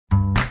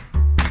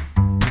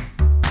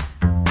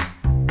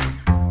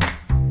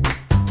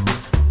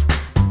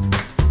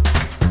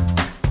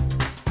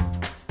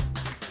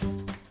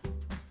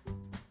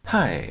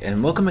Hi,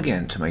 and welcome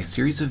again to my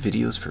series of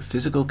videos for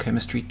Physical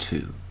Chemistry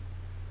 2.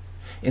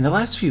 In the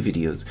last few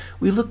videos,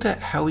 we looked at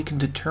how we can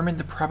determine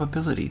the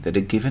probability that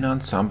a given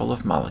ensemble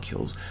of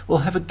molecules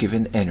will have a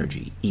given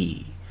energy,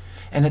 E.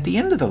 And at the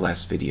end of the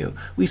last video,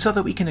 we saw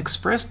that we can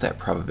express that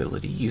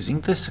probability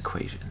using this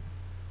equation.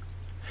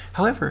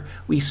 However,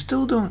 we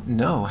still don't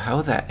know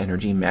how that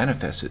energy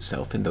manifests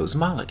itself in those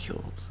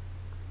molecules.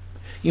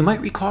 You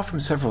might recall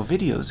from several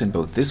videos in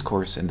both this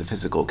course and the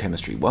Physical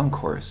Chemistry 1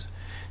 course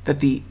that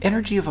the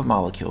energy of a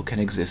molecule can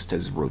exist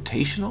as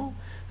rotational,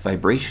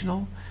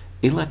 vibrational,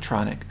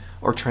 electronic,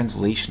 or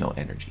translational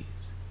energies.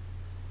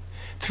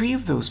 Three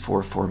of those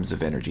four forms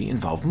of energy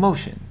involve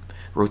motion: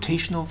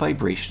 rotational,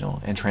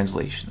 vibrational, and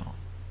translational.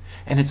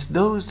 And it's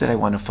those that I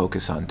want to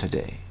focus on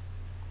today.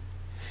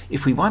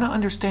 If we want to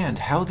understand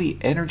how the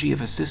energy of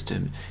a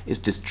system is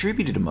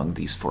distributed among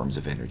these forms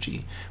of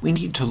energy, we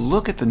need to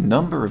look at the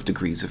number of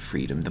degrees of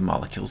freedom the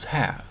molecules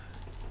have.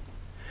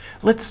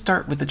 Let's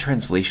start with the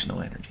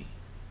translational energy.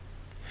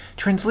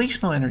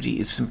 Translational energy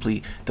is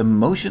simply the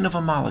motion of a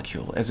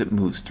molecule as it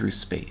moves through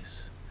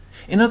space.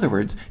 In other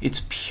words,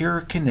 it's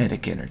pure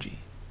kinetic energy.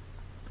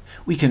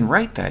 We can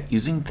write that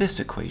using this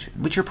equation,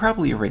 which you're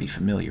probably already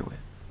familiar with.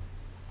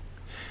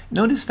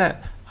 Notice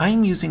that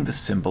I'm using the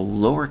symbol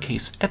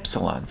lowercase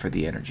epsilon for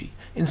the energy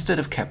instead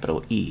of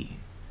capital E.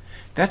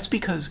 That's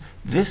because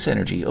this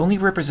energy only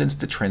represents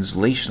the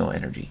translational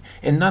energy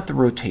and not the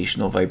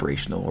rotational,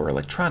 vibrational, or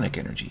electronic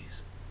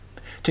energies.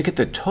 To get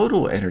the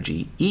total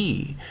energy,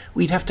 E,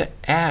 we'd have to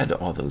add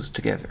all those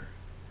together.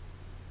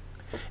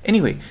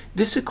 Anyway,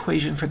 this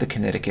equation for the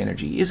kinetic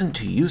energy isn't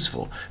too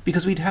useful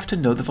because we'd have to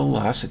know the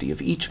velocity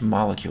of each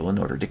molecule in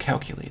order to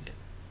calculate it.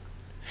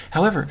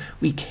 However,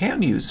 we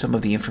can use some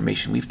of the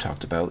information we've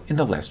talked about in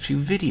the last few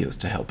videos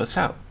to help us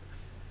out.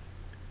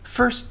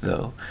 First,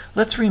 though,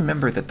 let's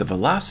remember that the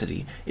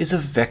velocity is a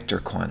vector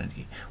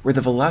quantity, where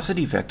the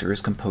velocity vector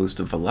is composed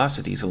of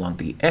velocities along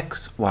the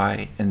x,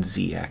 y, and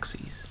z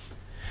axes.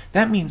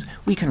 That means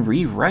we can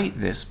rewrite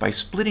this by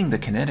splitting the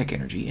kinetic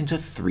energy into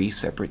three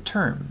separate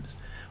terms,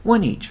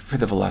 one each for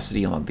the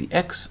velocity along the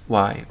x,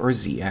 y, or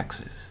z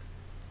axis.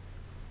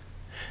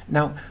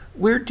 Now,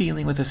 we're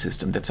dealing with a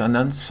system that's an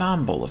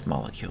ensemble of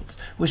molecules,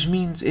 which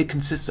means it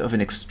consists of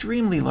an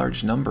extremely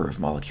large number of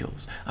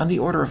molecules, on the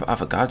order of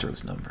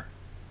Avogadro's number.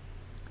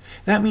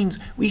 That means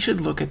we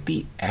should look at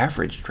the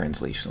average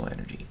translational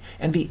energy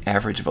and the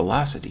average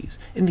velocities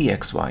in the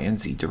x, y, and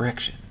z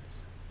directions.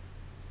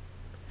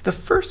 The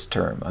first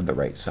term on the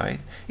right side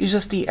is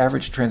just the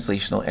average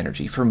translational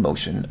energy for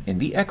motion in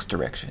the x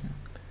direction.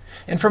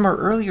 And from our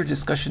earlier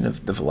discussion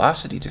of the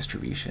velocity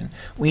distribution,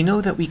 we know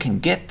that we can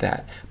get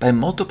that by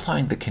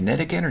multiplying the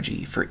kinetic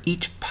energy for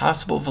each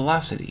possible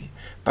velocity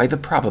by the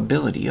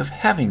probability of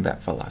having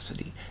that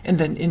velocity, and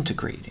then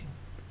integrating.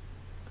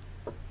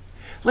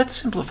 Let's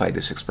simplify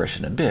this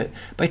expression a bit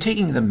by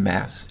taking the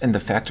mass and the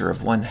factor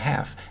of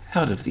 1/2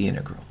 out of the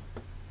integral.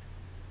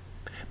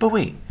 But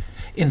wait,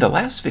 in the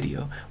last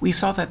video, we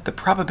saw that the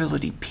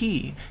probability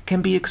P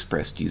can be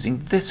expressed using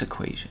this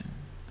equation.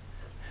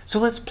 So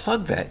let's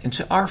plug that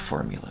into our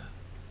formula.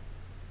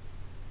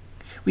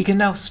 We can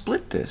now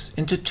split this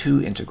into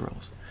two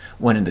integrals,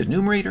 one in the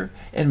numerator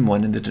and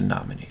one in the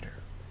denominator.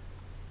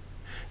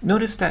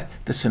 Notice that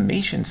the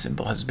summation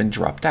symbol has been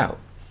dropped out.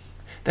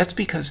 That's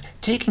because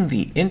taking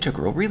the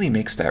integral really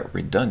makes that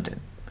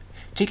redundant.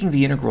 Taking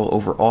the integral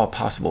over all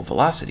possible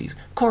velocities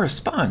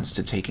corresponds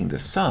to taking the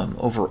sum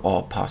over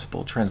all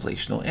possible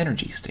translational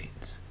energy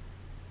states.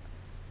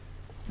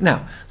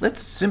 Now,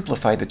 let's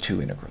simplify the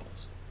two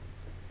integrals.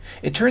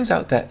 It turns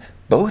out that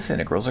both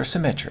integrals are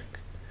symmetric.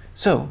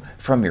 So,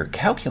 from your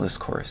calculus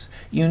course,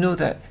 you know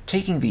that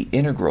taking the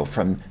integral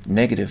from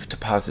negative to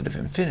positive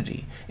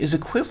infinity is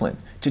equivalent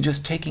to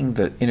just taking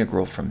the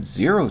integral from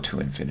 0 to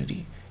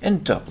infinity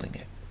and doubling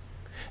it.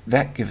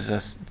 That gives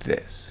us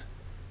this.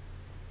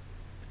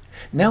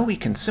 Now we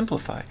can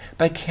simplify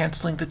by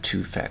canceling the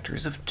two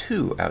factors of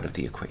 2 out of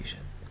the equation.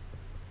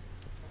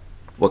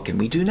 What can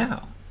we do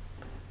now?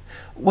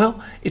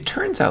 Well, it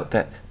turns out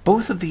that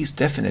both of these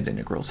definite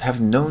integrals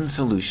have known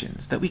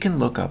solutions that we can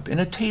look up in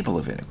a table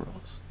of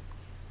integrals.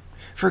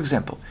 For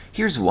example,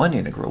 here's one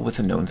integral with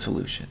a known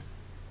solution.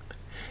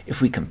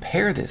 If we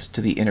compare this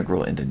to the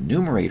integral in the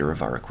numerator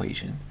of our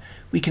equation,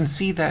 we can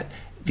see that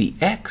the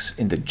x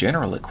in the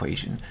general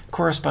equation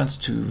corresponds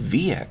to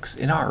Vx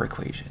in our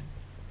equation.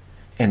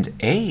 And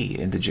a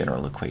in the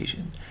general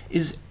equation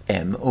is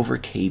m over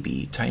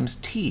kb times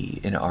t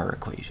in our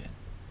equation.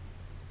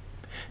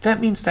 That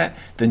means that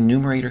the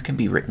numerator can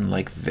be written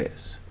like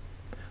this: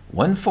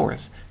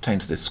 1/4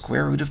 times the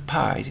square root of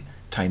pi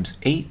times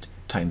 8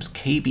 times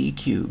kb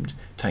cubed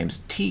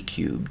times t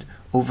cubed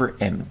over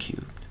m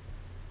cubed.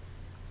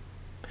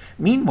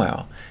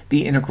 Meanwhile,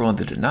 the integral in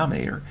the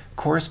denominator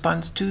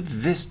corresponds to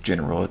this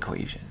general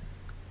equation.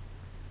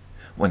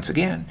 Once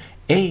again,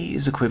 a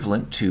is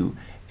equivalent to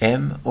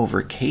m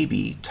over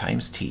kb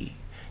times t,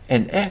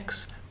 and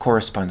x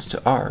corresponds to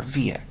our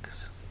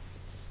Vx.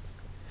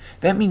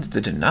 That means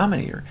the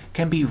denominator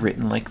can be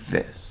written like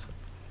this: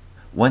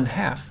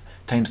 1/2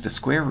 times the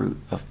square root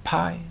of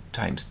pi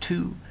times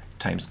 2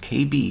 times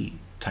kb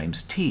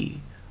times t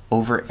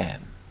over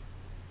m.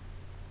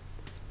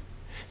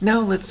 Now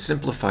let's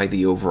simplify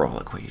the overall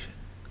equation.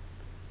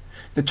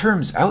 The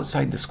terms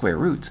outside the square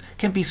roots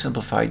can be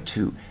simplified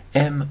to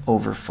m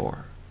over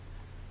 4.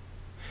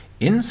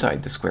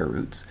 Inside the square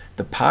roots,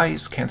 the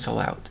pi's cancel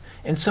out,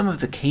 and some of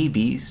the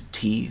kb's,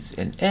 t's,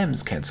 and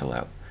m's cancel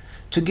out,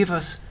 to give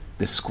us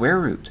the square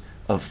root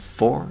of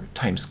 4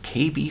 times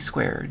kb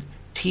squared,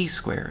 t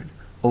squared,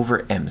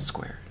 over m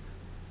squared.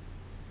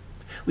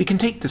 We can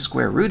take the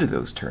square root of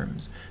those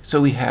terms,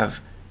 so we have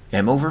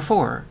m over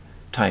 4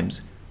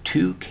 times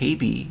 2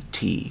 kb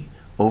t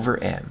over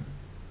m,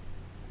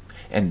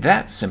 and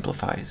that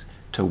simplifies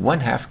to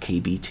 1/2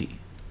 kbt.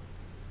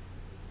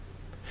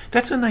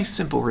 That's a nice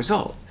simple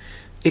result.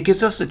 It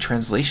gives us the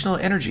translational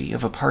energy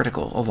of a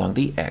particle along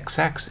the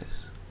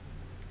x-axis.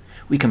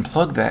 We can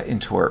plug that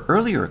into our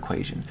earlier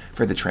equation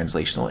for the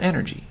translational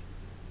energy.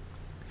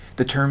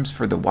 The terms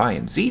for the y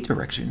and z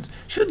directions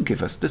should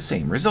give us the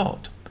same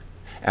result.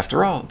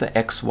 After all, the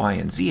x, y,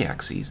 and z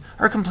axes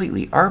are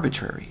completely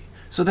arbitrary,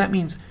 so that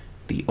means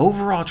the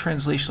overall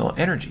translational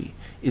energy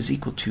is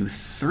equal to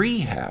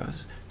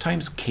 3/2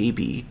 times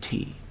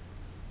kbt.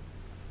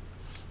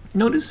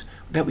 Notice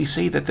that we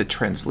say that the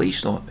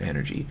translational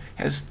energy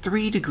has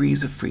 3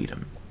 degrees of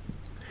freedom,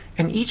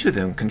 and each of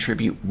them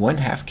contribute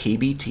 1/2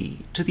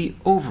 kbt to the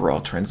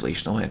overall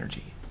translational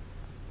energy.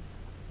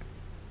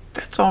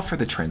 That's all for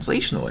the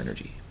translational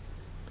energy.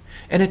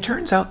 And it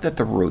turns out that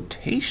the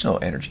rotational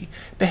energy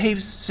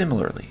behaves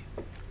similarly.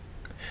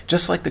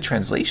 Just like the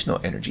translational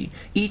energy,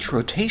 each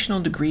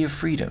rotational degree of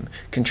freedom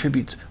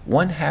contributes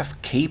 1/2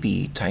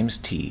 kb times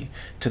t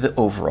to the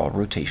overall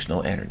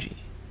rotational energy.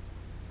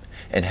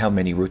 And how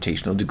many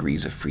rotational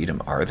degrees of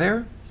freedom are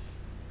there?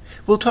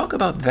 We'll talk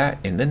about that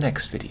in the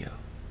next video.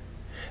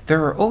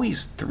 There are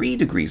always 3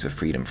 degrees of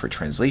freedom for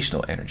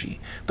translational energy,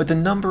 but the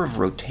number of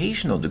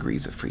rotational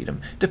degrees of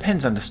freedom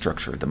depends on the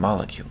structure of the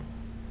molecule.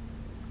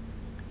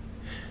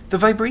 The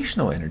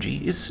vibrational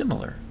energy is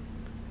similar.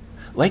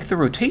 Like the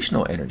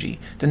rotational energy,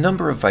 the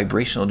number of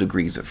vibrational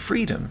degrees of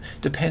freedom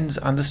depends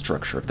on the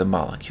structure of the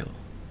molecule.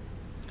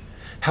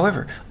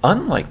 However,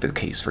 unlike the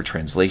case for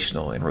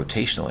translational and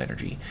rotational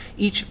energy,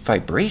 each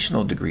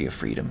vibrational degree of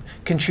freedom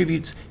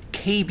contributes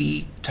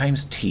kb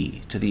times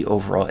t to the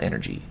overall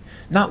energy,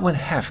 not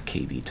 1/2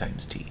 kb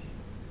times t.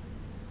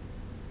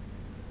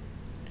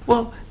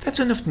 Well, that's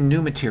enough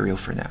new material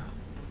for now.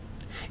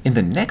 In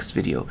the next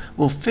video,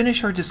 we'll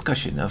finish our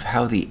discussion of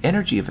how the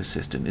energy of a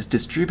system is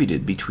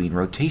distributed between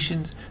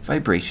rotations,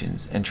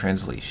 vibrations, and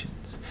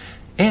translations.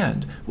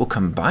 And we'll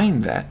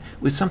combine that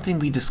with something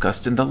we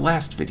discussed in the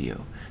last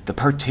video, the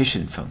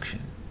partition function.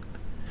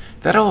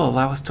 That'll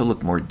allow us to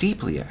look more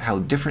deeply at how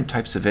different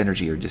types of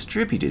energy are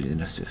distributed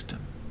in a system.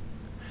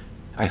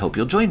 I hope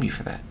you'll join me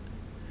for that.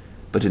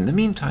 But in the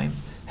meantime,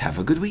 have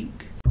a good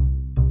week.